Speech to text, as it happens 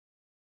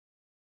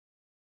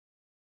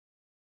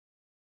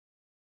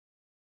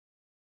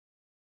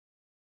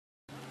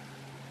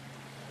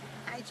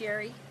Hi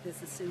Jerry,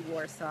 this is Sue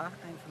Warsaw.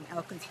 I'm from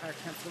Elkins Park,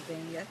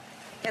 Pennsylvania,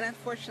 and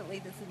unfortunately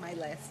this is my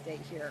last day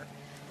here.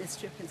 This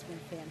trip has been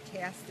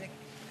fantastic.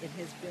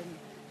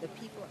 The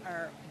people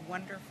are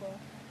wonderful.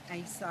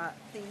 I saw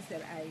things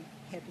that I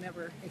had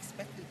never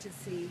expected to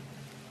see,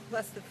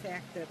 plus the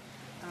fact that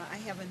I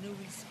have a new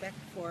respect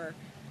for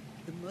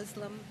the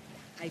Muslim.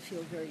 I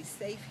feel very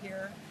safe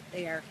here.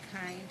 They are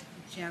kind,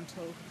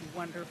 gentle,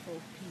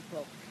 wonderful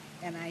people.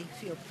 And I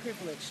feel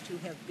privileged to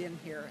have been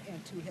here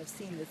and to have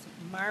seen this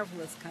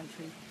marvelous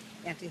country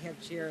and to have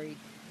Jerry.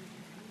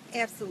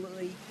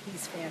 Absolutely,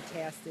 he's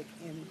fantastic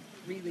in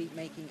really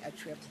making a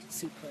trip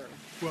superb.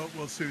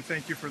 Well, Sue,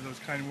 thank you for those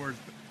kind words.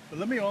 But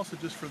let me also,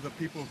 just for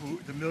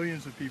the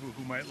millions of people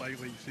who might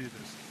likely see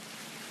this,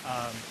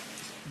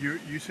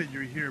 you said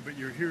you're here, but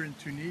you're here in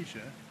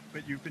Tunisia,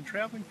 but you've been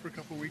traveling for a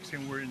couple of weeks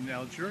and we're in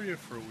Algeria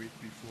for a week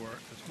before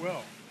as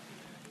well.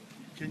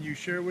 Can you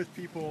share with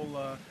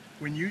people,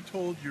 when you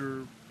told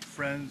your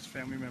friends,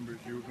 family members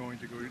you were going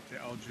to go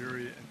to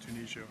Algeria and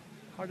Tunisia,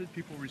 how did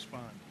people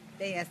respond?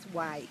 They asked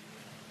why.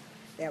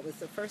 That was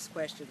the first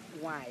question,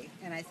 why?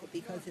 And I said,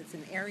 because it's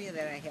an area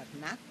that I have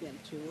not been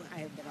to. I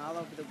have been all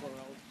over the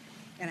world,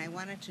 and I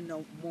wanted to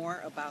know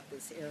more about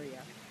this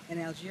area. And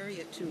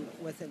Algeria, too,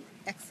 was an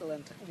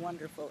excellent,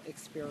 wonderful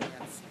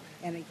experience.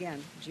 And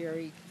again,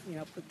 Jerry,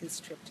 put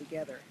this trip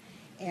together.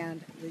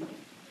 And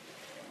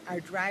our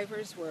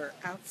drivers were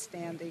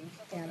outstanding,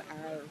 and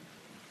our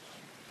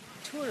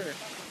tour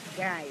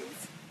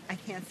guides, I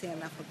can't say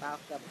enough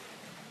about them.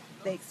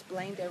 They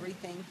explained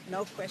everything.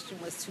 No question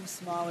was too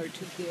small or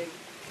too big.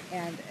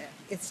 And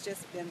it's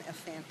just been a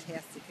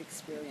fantastic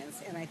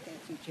experience. And I thank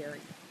you, Jerry.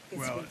 It's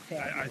been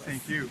fabulous. I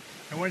thank you.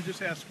 I want to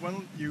just ask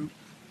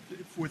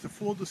with a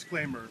full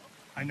disclaimer,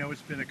 I know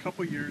it's been a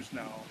couple years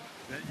now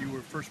that you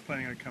were first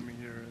planning on coming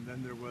here, and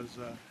then there was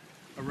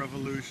a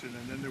revolution,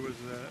 and then there was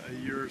a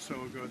year or so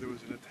ago there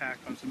was an attack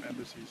on some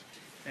embassies.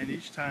 And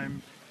each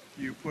time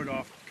you put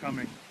off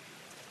coming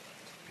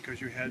because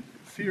you had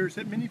fears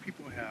that many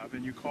people have,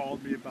 and you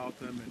called me about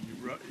them, and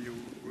you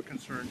were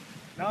concerned.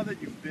 Now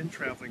that you've been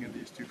traveling in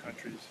these two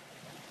countries,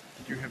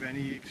 did you have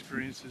any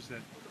experiences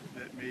that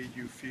made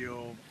you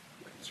feel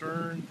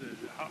concerned?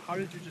 How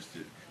did you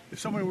if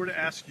someone were to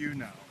ask you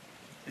now,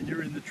 and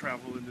you're in the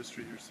travel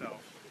industry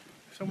yourself,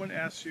 if someone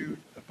asks you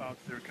about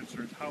their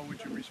concerns, how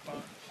would you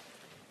respond?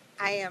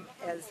 I am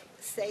as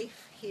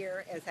safe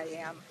here as I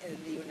am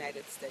in the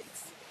United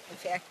States. In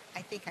fact,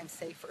 I think I'm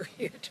safer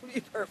here, to be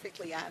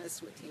perfectly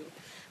honest with you.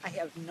 I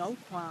have no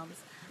qualms.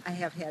 I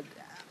have had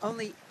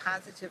only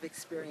positive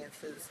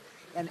experiences,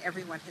 and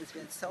everyone has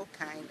been so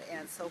kind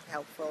and so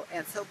helpful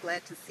and so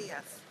glad to see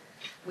us.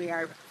 We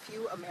are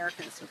few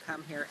Americans who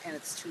come here, and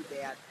it's too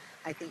bad.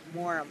 I think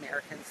more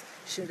Americans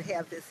should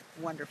have this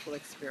wonderful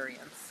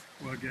experience.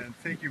 Well, again,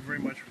 thank you very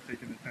much for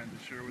taking the time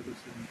to share with us,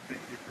 and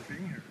thank you for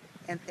being here.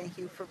 And thank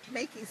you for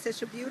making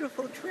such a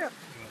beautiful trip.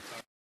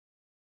 Well,